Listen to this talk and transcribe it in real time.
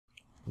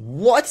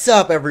What's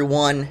up,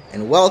 everyone,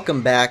 and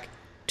welcome back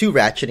to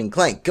Ratchet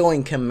Clank,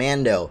 going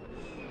Commando.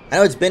 I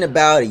know it's been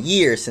about a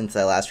year since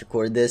I last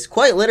recorded this,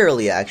 quite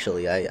literally,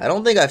 actually. I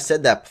don't think I've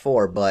said that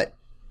before, but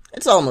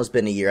it's almost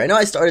been a year. I know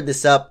I started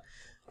this up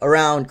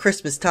around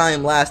Christmas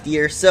time last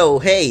year, so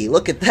hey,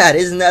 look at that.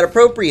 Isn't that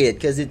appropriate?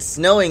 Because it's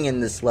snowing in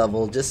this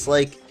level, just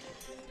like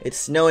it's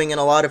snowing in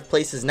a lot of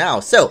places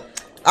now. So,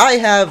 I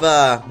have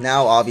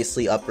now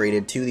obviously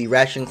upgraded to the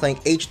Ratchet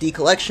Clank HD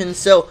collection,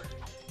 so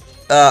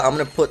I'm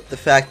gonna put the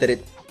fact that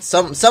it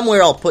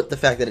somewhere I'll put the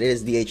fact that it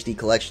is the HD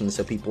collection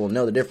so people will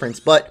know the difference.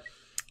 But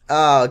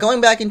going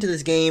back into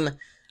this game,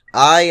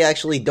 I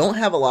actually don't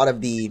have a lot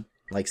of the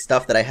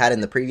stuff that I had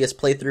in the previous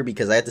playthrough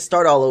because I had to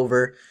start all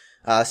over.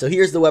 So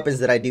here's the weapons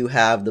that I do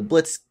have. The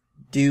Blitz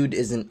dude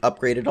isn't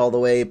upgraded all the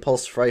way.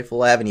 Pulse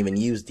rifle I haven't even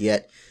used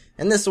yet,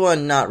 and this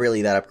one not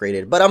really that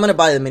upgraded. But I'm gonna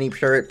buy the mini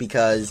turret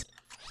because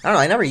I don't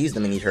know. I never used the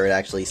mini turret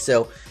actually.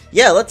 So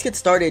yeah, let's get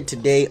started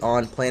today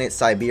on planet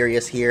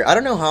Siberius here. I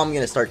don't know how I'm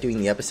going to start doing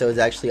the episodes,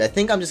 actually. I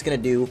think I'm just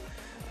going to do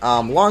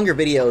longer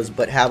videos,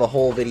 but have a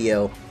whole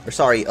video, or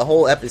sorry, a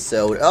whole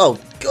episode. Oh,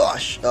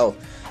 gosh. Oh,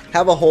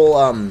 have a whole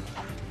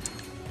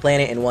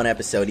planet in one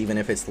episode, even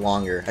if it's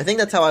longer. I think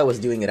that's how I was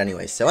doing it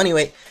anyway. So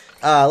anyway,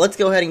 let's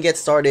go ahead and get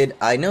started.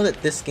 I know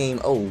that this game...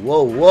 Oh,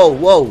 whoa, whoa,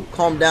 whoa.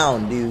 Calm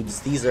down,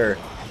 dudes.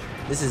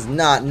 This is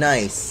not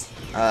nice.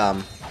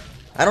 I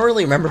don't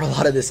really remember a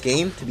lot of this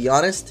game, to be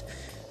honest.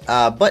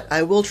 But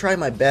I will try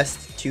my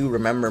best to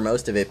remember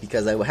most of it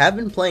because I have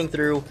been playing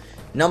through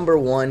number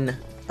 1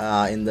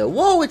 in the...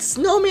 Whoa, it's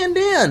Snowman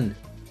Dan!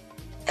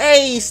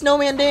 Hey,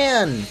 Snowman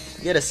Dan!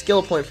 You get a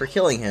skill point for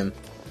killing him.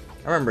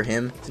 I remember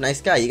him. He's a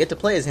nice guy. You get to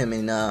play as him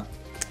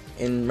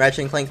in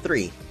Ratchet Clank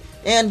 3.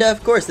 And,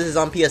 of course, this is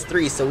on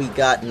PS3, so we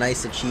got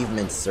nice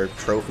achievements or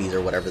trophies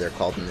or whatever they're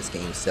called in this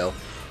game. So,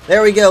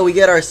 there we go. We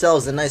get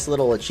ourselves a nice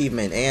little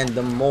achievement. And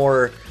the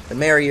more, the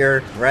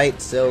merrier,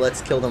 right? So, let's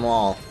kill them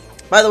all.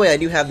 By the way, I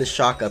do have the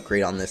shock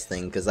upgrade on this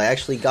thing, because I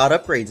actually got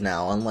upgrades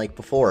now, unlike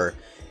before,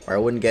 where I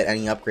wouldn't get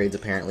any upgrades,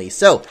 apparently.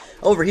 So,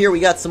 over here we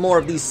got some more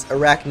of these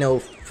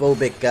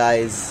arachnophobic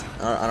guys.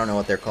 I don't know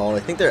what they're called. I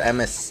think they're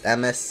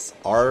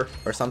MSR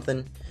or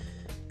something.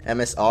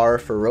 MSR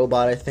for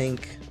robot, I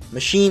think.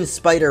 Machine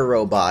Spider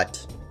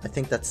Robot. I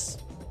think that's...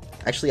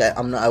 Actually,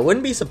 I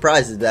wouldn't be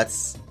surprised if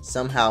that's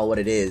somehow what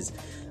it is.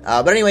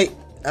 But anyway,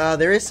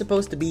 there is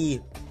supposed to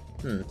be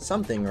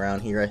something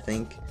around here, I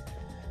think.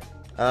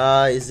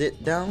 Is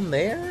it down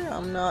there?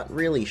 I'm not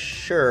really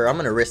sure. I'm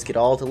gonna risk it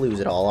all to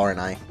lose it all, aren't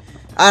I?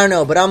 I don't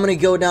know, but I'm gonna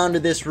go down to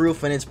this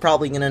roof, and it's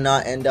probably gonna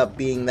not end up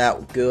being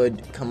that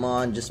good. Come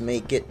on, just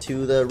make it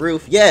to the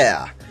roof.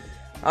 Yeah!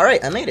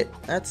 Alright, I made it.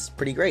 That's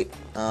pretty great.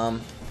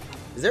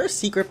 Is there a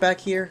secret back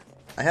here?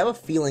 I have a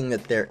feeling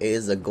that there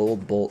is a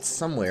gold bolt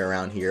somewhere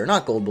around here.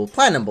 Not gold bolt,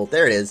 platinum bolt.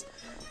 There it is.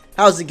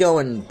 How's it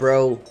going,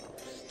 bro?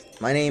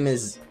 My name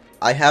is...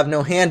 I have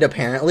no hand,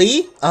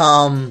 apparently.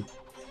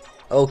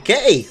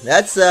 Okay,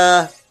 that's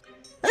a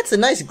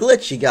nice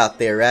glitch you got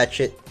there,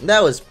 Ratchet.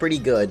 That was pretty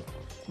good.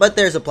 But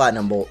there's a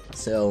platinum bolt,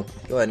 so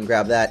go ahead and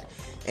grab that.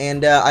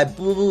 And I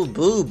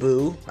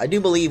do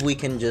believe we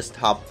can just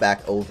hop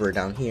back over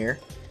down here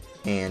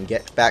and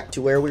get back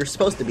to where we were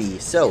supposed to be.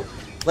 So,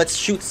 let's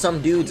shoot some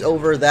dudes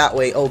over that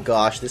way. Oh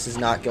gosh, this is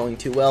not going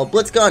too well.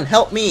 Blitzgun,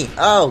 help me!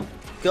 Oh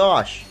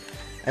gosh.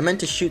 I meant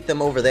to shoot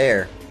them over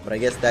there, but I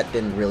guess that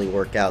didn't really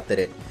work out, did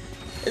it?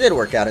 It did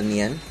work out in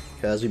the end,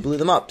 because we blew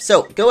them up.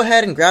 So, go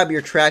ahead and grab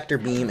your tractor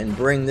beam and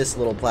bring this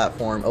little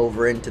platform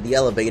over into the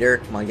elevator.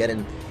 Come on, get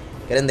in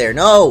there.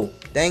 No!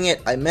 Dang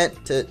it, I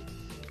meant to...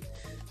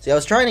 See, I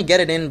was trying to get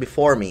it in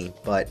before me,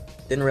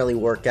 but didn't really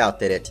work out,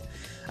 did it?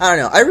 I don't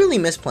know. I really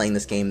miss playing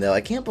this game, though.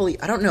 I can't believe...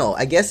 I don't know.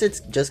 I guess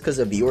it's just because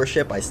of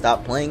viewership I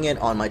stopped playing it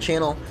on my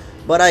channel,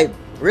 but I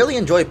really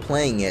enjoy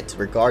playing it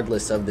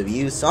regardless of the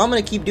views, so I'm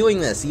going to keep doing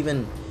this,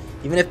 even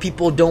if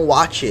people don't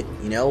watch it,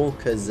 you know,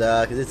 because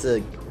it's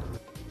a...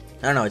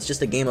 I don't know, it's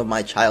just a game of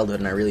my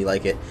childhood and I really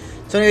like it.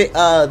 So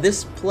anyway,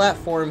 this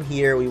platform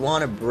here, we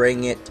want to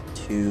bring it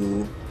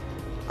to,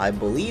 I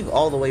believe,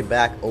 all the way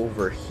back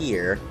over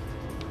here.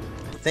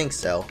 I think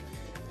so.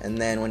 And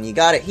then when you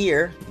got it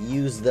here,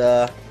 use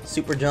the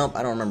super jump.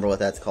 I don't remember what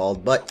that's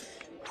called, but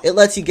it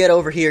lets you get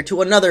over here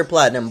to another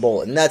platinum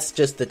bolt. And that's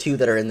just the 2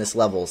 that are in this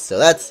level. So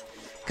that's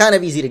kind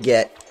of easy to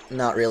get,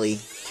 not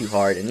really too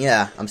hard. And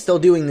yeah, I'm still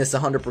doing this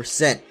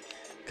 100%.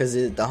 Because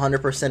the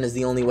 100% is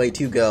the only way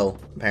to go,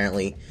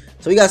 apparently.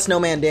 So we got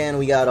Snowman Dan,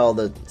 we got all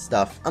the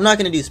stuff. I'm not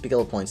going to do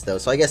skill points, though,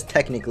 so I guess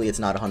technically it's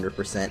not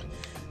 100%.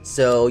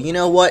 So, you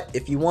know what?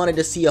 If you wanted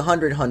to see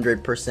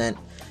 100%,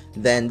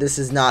 then this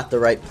is not the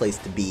right place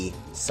to be.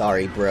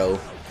 Sorry, bro.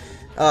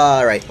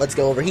 Alright, let's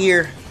go over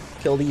here.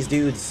 Kill these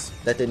dudes.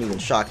 That didn't even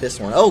shock this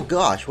one. Oh,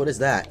 gosh, what is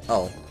that?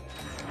 Oh.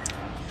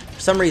 For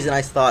some reason,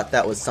 I thought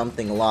that was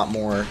something a lot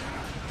more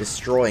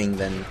destroying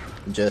than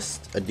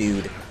just a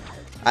dude.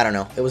 I don't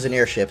know. It was an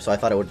airship, so I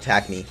thought it would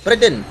attack me. But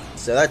it didn't,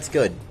 so that's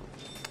good.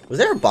 Was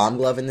there a bomb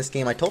glove in this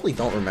game? I totally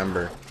don't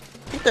remember.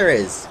 I think there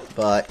is,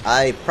 but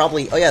I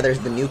probably... Oh yeah, there's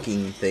the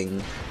nuking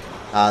thing.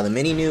 The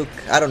mini nuke.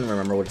 I don't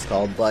remember what it's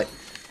called, but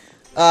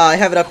I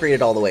have it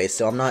upgraded all the way,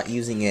 so I'm not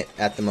using it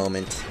at the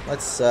moment.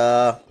 Let's,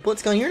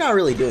 Blitzgun, you're not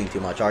really doing too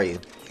much, are you?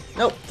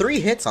 Nope, 3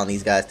 hits on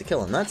these guys to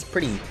kill them. That's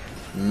pretty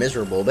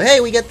miserable. But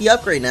hey, we get the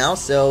upgrade now,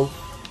 so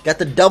got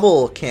the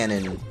double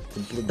cannon,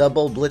 the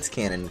double blitz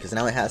cannon, because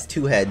now it has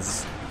 2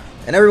 heads.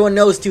 And everyone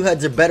knows 2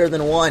 heads are better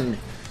than 1,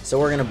 so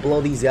we're going to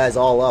blow these guys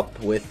all up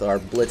with our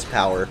blitz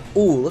power.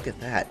 Ooh, look at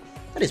that.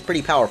 That is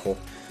pretty powerful.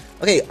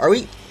 Okay, are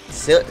we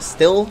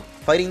still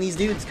fighting these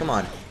dudes? Come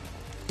on.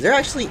 Is there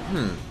actually...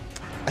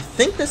 I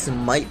think this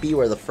might be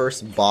where the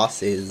first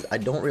boss is. I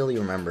don't really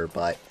remember,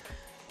 but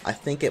I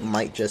think it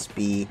might just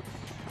be...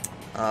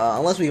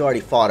 unless we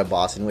already fought a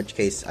boss, in which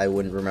case I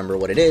wouldn't remember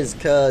what it is,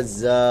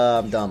 because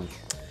I'm dumb.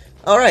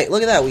 Alright,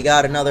 look at that. We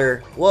got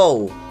another...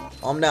 Whoa.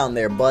 Calm down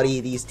there, buddy.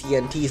 These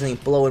TNTs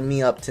ain't blowing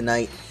me up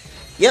tonight.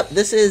 Yep,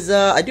 this is...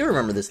 I do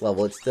remember this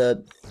level. It's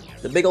the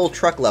big old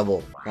truck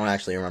level. I don't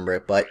actually remember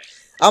it, but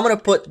I'm going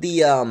to put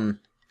the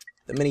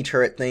mini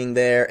turret thing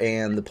there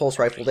and the pulse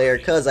rifle there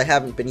because I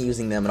haven't been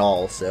using them at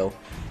all, so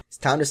it's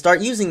time to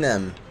start using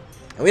them.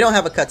 And we don't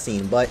have a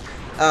cutscene, but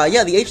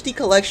yeah, the HD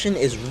collection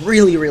is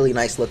really, really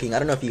nice looking. I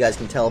don't know if you guys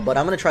can tell, but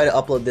I'm going to try to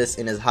upload this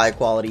in as high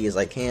quality as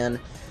I can.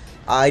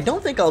 I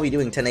don't think I'll be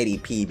doing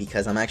 1080p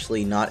because I'm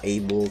actually not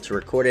able to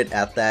record it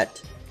at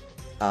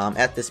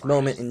this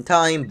moment in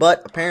time,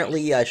 but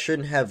apparently I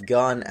shouldn't have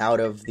gone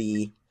out of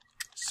the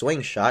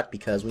swing shot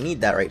because we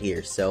need that right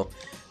here, so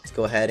let's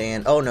go ahead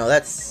and... Oh no,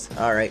 that's...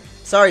 Alright.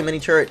 Sorry, mini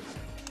turret.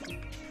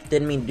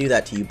 Didn't mean to do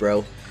that to you,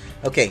 bro.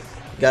 Okay,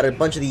 got a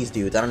bunch of these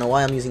dudes. I don't know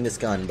why I'm using this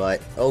gun,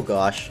 but... Oh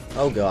gosh.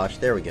 Oh gosh.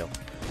 There we go.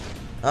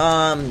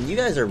 You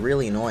guys are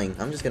really annoying.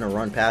 I'm just gonna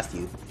run past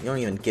you. You don't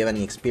even give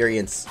any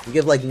experience. You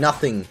give, like,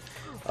 nothing.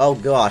 Oh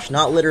gosh.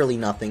 Not literally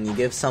nothing. You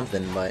give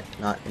something, but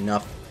not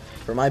enough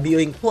for my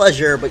viewing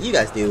pleasure, but you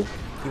guys do.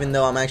 Even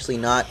though I'm actually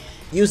not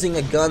using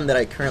a gun that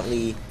I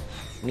currently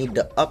need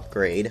to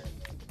upgrade.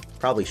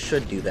 Probably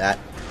should do that.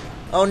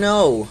 Oh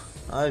no,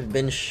 I've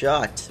been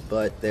shot,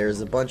 but there's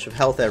a bunch of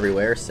health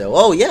everywhere, so...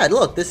 Oh yeah,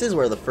 look, this is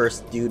where the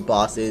first dude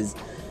boss is.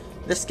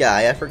 This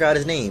guy, I forgot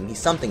his name. He's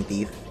something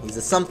thief. He's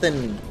a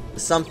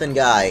something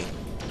guy.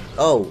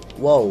 Oh,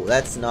 whoa,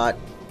 that's not...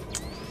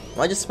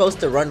 Am I just supposed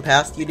to run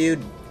past you,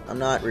 dude? I'm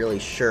not really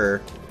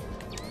sure.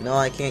 No,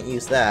 I can't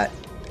use that.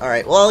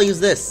 Alright, well, I'll use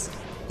this.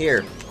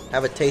 Here,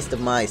 have a taste of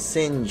my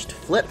singed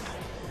flip.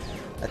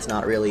 That's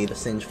not really the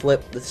singe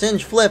flip. The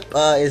singe flip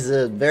is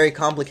a very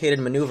complicated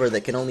maneuver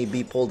that can only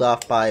be pulled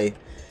off by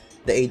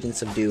the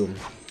Agents of Doom.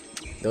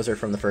 Those are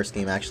from the first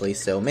game, actually,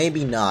 so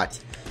maybe not.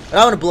 But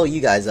I want to blow you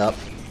guys up,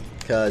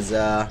 because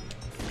I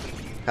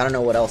don't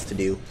know what else to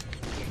do.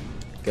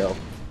 Go.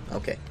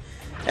 Okay.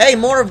 Hey,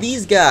 more of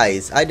these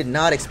guys! I did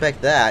not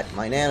expect that.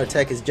 My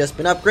nanotech has just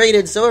been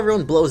upgraded, so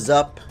everyone blows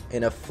up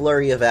in a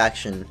flurry of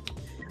action.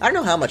 I don't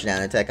know how much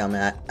nanotech I'm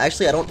at.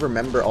 Actually, I don't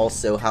remember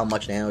also how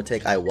much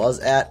nanotech I was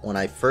at when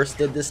I first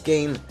did this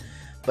game.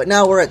 But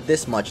now we're at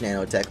this much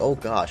nanotech. Oh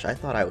gosh, I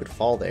thought I would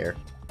fall there.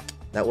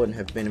 That wouldn't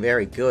have been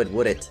very good,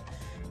 would it?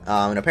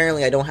 And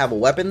apparently I don't have a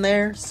weapon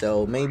there,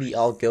 so maybe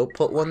I'll go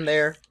put one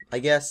there, I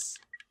guess.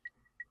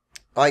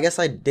 Oh, I guess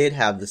I did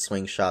have the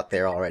swing shot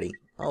there already.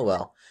 Oh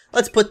well.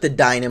 Let's put the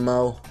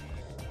dynamo.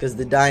 Because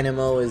the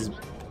dynamo is...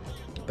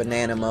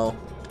 Bananamo.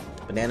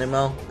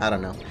 Bananamo? I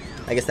don't know.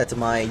 I guess that's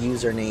my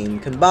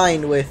username,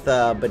 combined with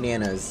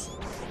bananas.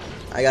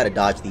 I gotta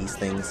dodge these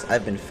things.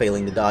 I've been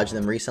failing to dodge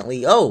them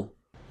recently. Oh!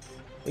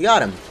 We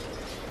got him.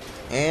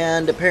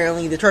 And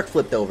apparently the truck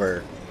flipped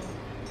over.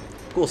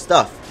 Cool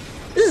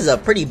stuff. This is a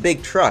pretty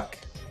big truck.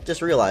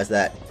 Just realized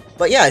that.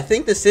 But yeah, I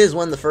think this is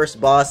when the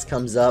first boss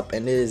comes up,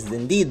 and it is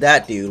indeed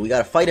that dude. We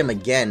gotta fight him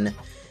again,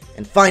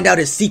 and find out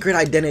his secret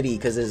identity,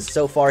 because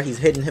so far he's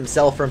hidden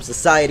himself from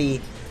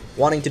society,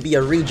 wanting to be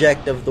a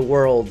reject of the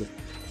world.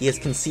 He has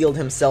concealed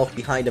himself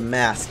behind a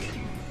mask,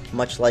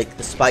 much like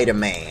the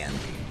Spider-Man,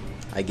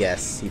 I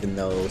guess, even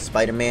though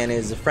Spider-Man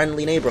is a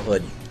friendly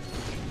neighborhood.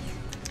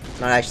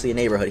 It's not actually a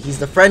neighborhood. He's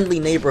the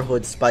friendly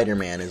neighborhood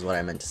Spider-Man is what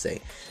I meant to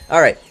say.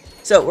 Alright,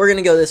 so we're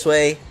gonna go this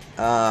way.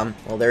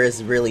 Well, there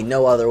is really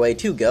no other way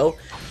to go,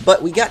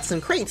 but we got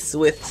some crates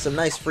with some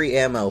nice free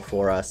ammo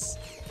for us.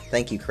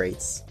 Thank you,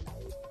 crates.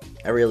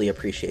 I really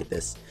appreciate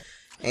this.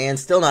 And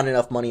still not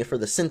enough money for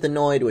the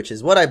Synthenoid, which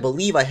is what I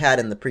believe I had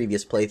in the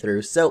previous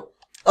playthrough, so...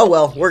 Oh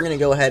well, we're gonna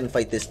go ahead and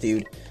fight this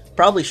dude.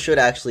 Probably should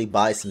actually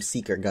buy some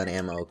Seeker gun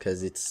ammo,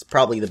 because it's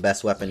probably the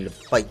best weapon to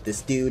fight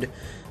this dude.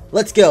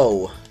 Let's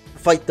go!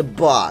 Fight the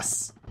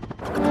boss!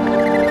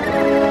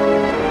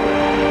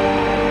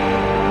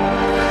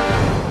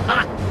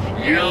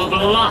 Ha! You've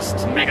lost,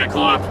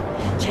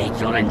 Megacorp! Take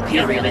your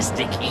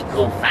imperialistic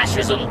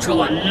eco-fascism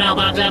to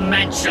another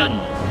dimension!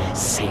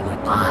 Say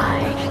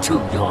goodbye to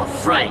your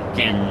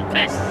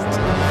Franken-pest!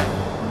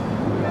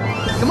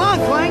 Come on,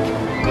 Clank!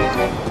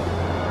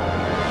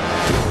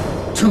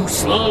 Too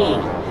slow,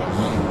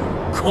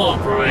 you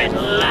corporate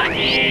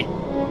lackey!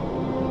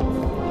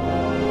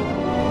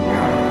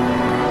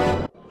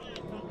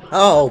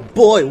 Oh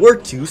boy, we're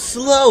too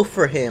slow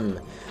for him!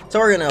 So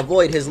we're gonna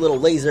avoid his little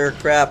laser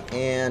crap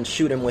and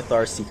shoot him with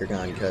our Seeker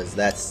gun, because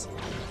that's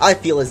I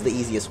feel is the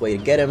easiest way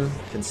to get him,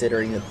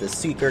 considering that the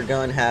Seeker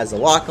gun has a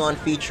lock-on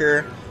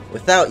feature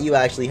without you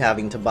actually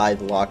having to buy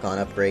the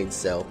lock-on upgrades,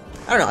 so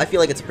I don't know, I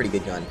feel like it's a pretty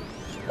good gun.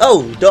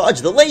 Oh,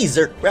 dodge the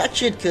laser,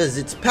 Ratchet, because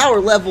its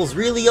power level's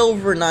really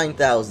over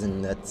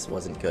 9,000. That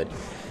wasn't good.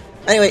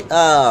 Anyway,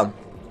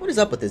 what is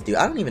up with this dude?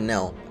 I don't even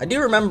know. I do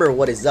remember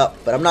what is up,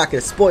 but I'm not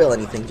going to spoil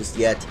anything just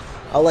yet.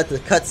 I'll let the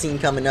cutscene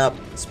coming up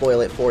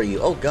spoil it for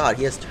you. Oh god,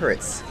 he has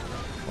turrets.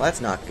 Well,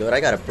 that's not good. I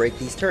gotta break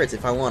these turrets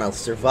if I want to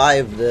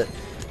survive the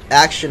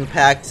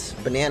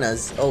action-packed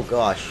bananas. Oh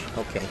gosh,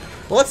 okay.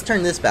 Well, let's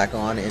turn this back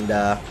on and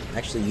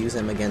actually use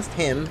him against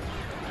him.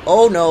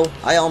 Oh no,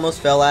 I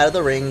almost fell out of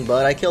the ring,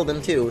 but I killed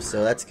him too,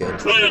 so that's good.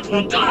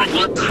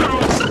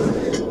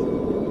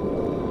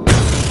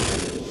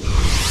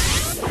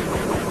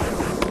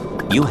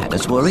 You had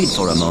us worried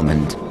for a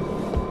moment.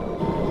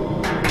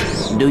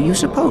 Do you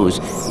suppose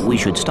we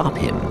should stop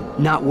him?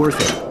 Not worth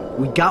it.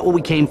 We got what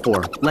we came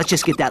for. Let's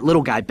just get that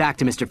little guy back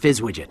to Mr.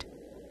 Fizzwidget.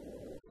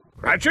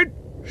 Ratchet?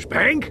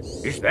 Spank?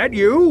 Is that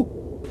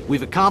you?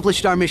 We've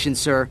accomplished our mission,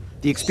 sir.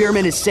 The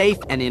experiment is safe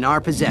and in our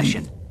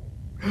possession.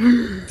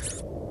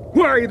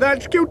 Why,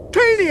 that's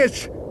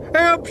cutaneous!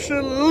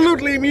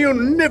 Absolutely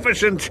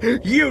munificent!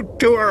 You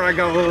two are a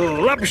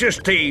galuptious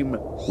team!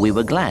 We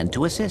were glad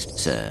to assist,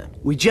 sir.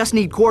 We just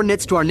need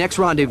coordinates to our next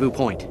rendezvous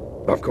point.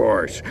 Of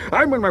course.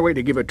 I'm on my way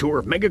to give a tour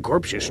of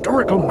Megacorp's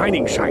historical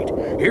mining site.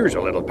 Here's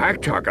a little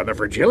pack talk on the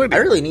fragility. I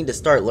really need to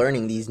start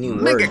learning these new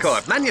words.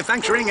 Megacorp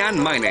Manufacturing and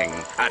Mining,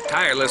 a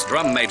tireless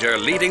drum major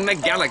leading the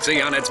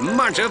galaxy on its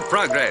march of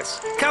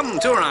progress. Come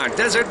tour our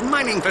desert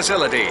mining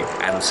facility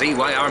and see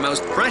why our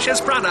most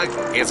precious product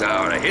is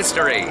our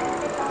history.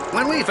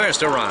 When we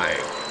first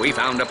arrived, we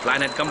found a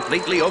planet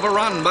completely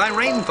overrun by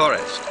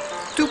rainforest.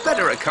 To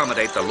better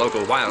accommodate the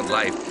local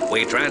wildlife,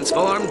 we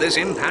transformed this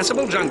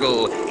impassable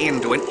jungle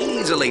into an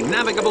easily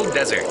navigable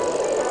desert.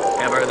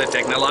 Ever the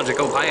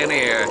technological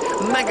pioneer,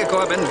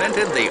 Megacorp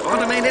invented the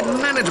automated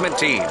management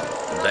team,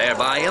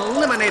 thereby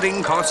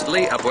eliminating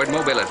costly upward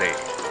mobility.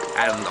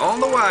 And all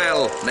the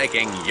while,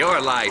 making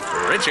your life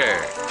richer.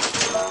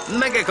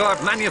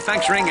 Megacorp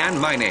Manufacturing and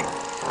Mining.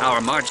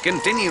 Our march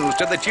continues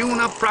to the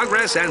tune of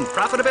progress and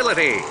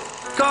profitability.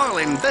 Call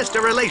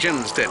Investor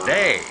Relations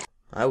today.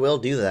 I will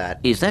do that.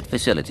 Is that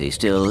facility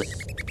still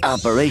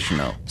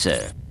operational,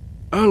 sir?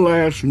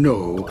 Alas,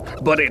 no.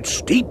 But it's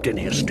steeped in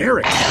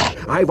hysterics.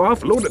 I've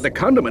offloaded the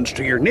condiments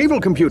to your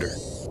naval computer.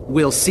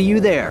 We'll see you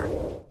there.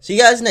 See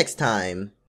you guys next time.